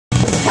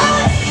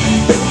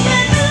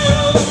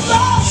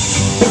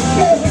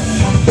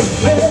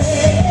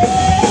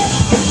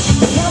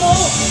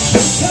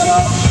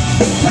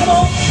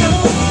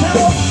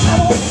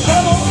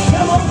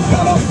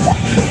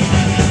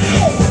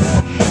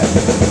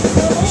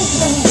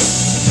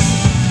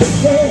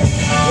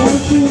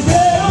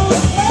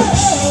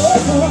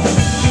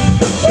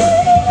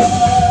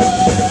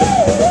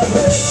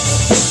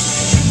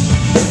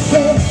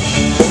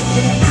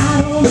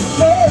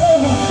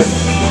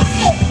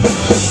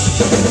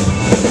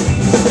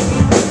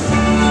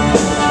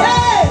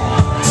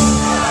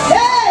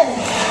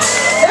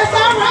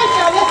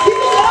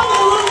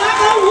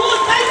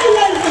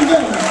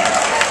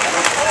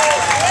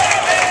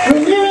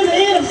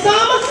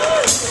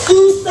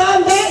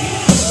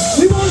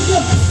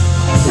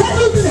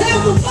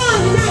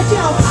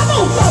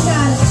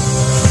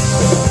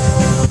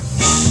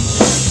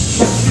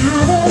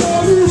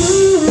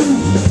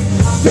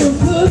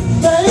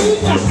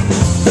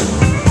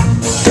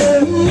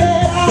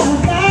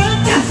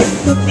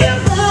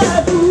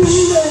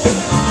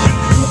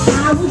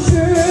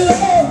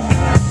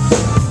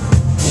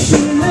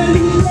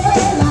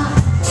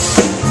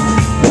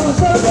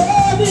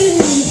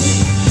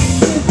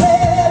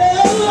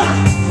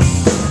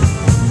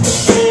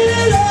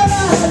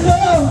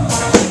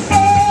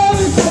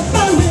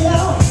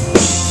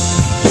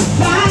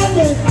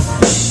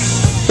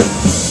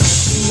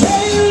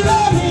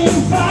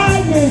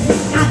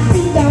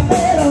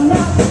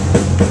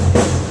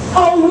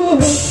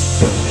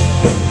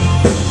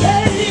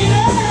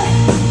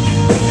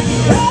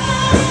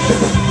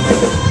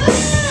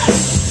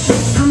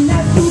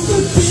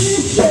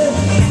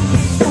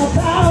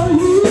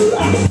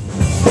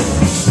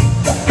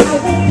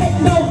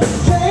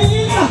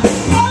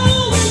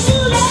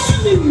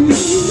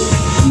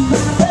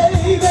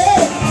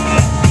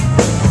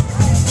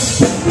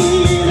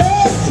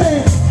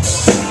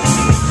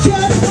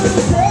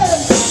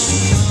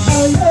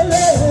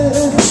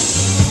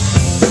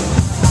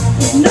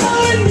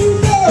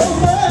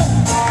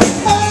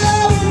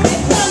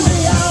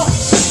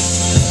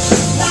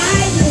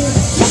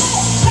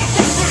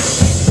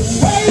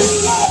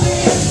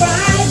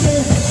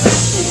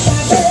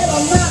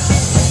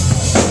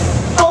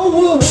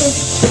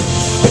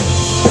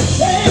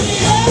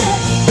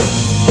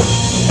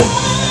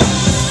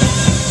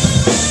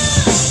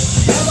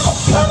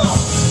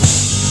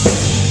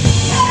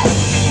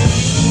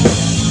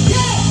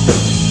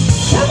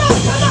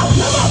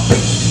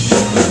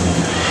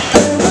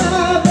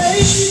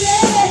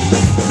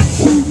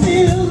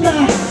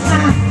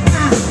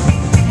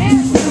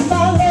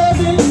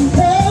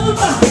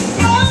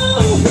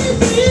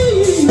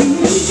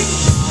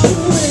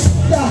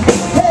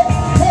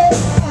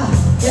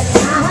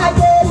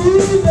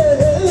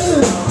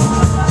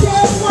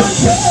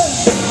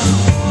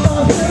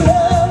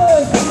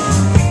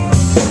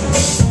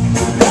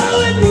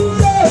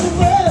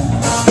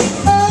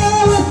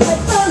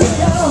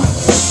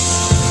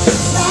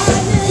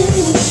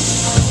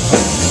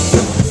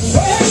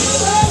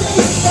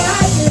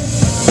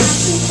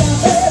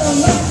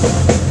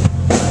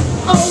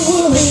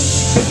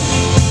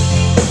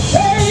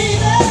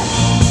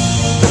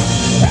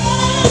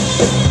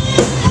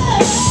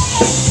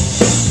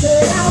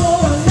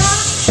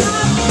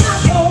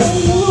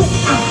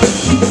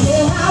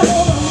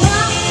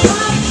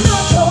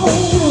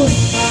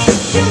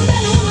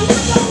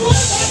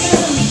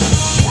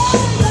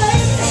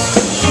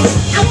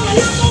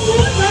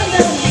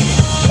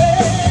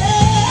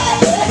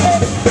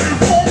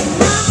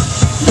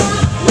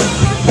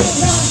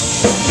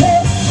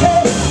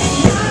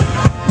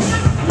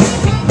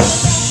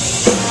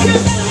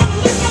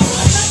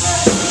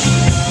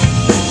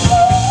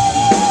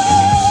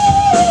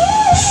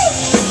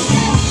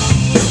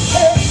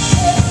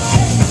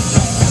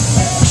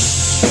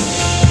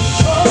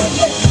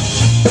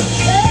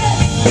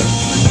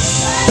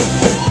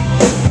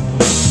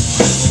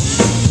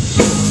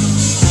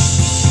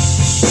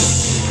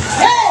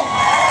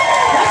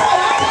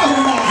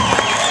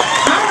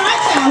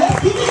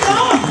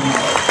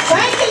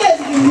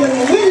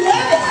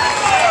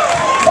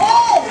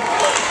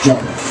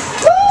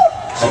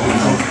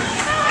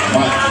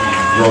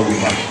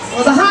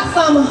Well, the hot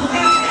summer.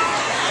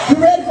 You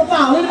ready for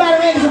fall? Anybody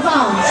ready for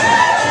fall?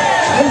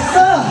 Yes,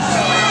 sir.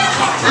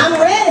 I'm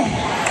ready.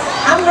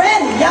 I'm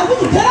ready. Y'all, we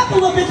can cut up a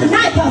little bit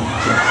tonight, cause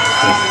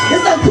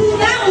it's gonna cool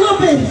down a little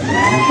bit.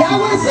 Y'all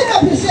wasn't sitting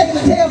up here shaking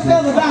the tail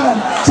feather about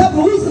a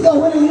couple of weeks ago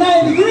when it was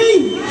 90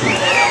 degrees.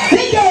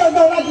 These girls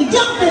don't like to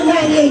jump in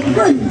 98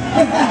 degrees.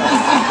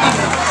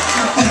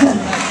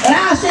 But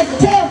I'll shake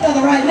the tail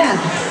feather right now.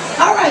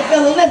 All right,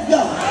 fella, let's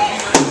go.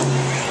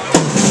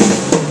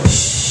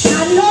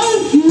 I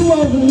know you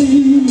won't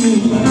believe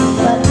me,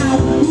 but I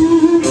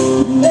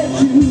will let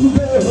you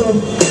go.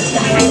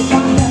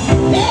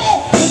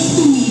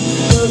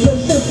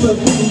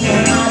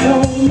 I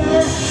don't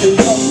mind if you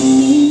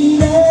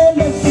need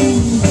anything.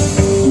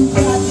 You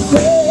got to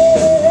say,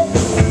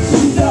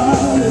 sweet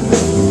darling,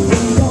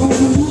 you don't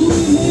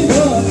need me,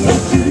 but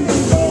you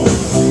know.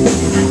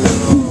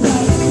 You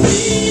got to be,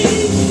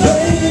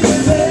 baby,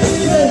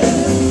 baby,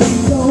 you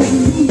don't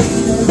need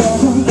me,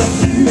 but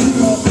you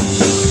know.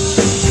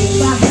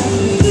 If I have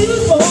to do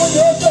for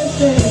your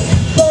birthday,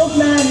 both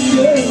 90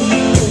 days,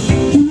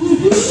 you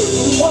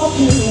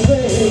walking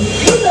away,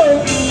 you know.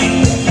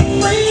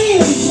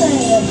 Friends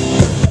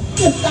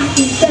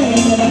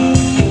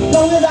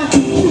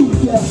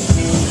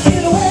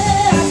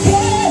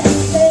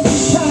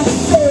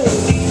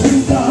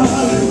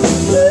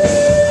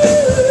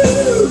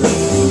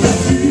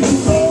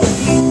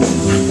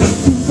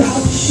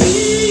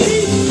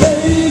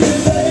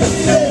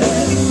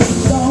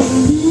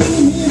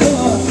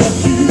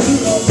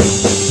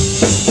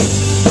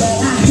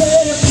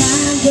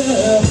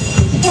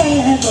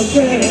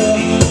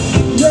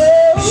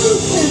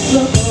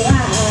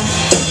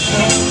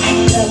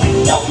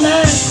don't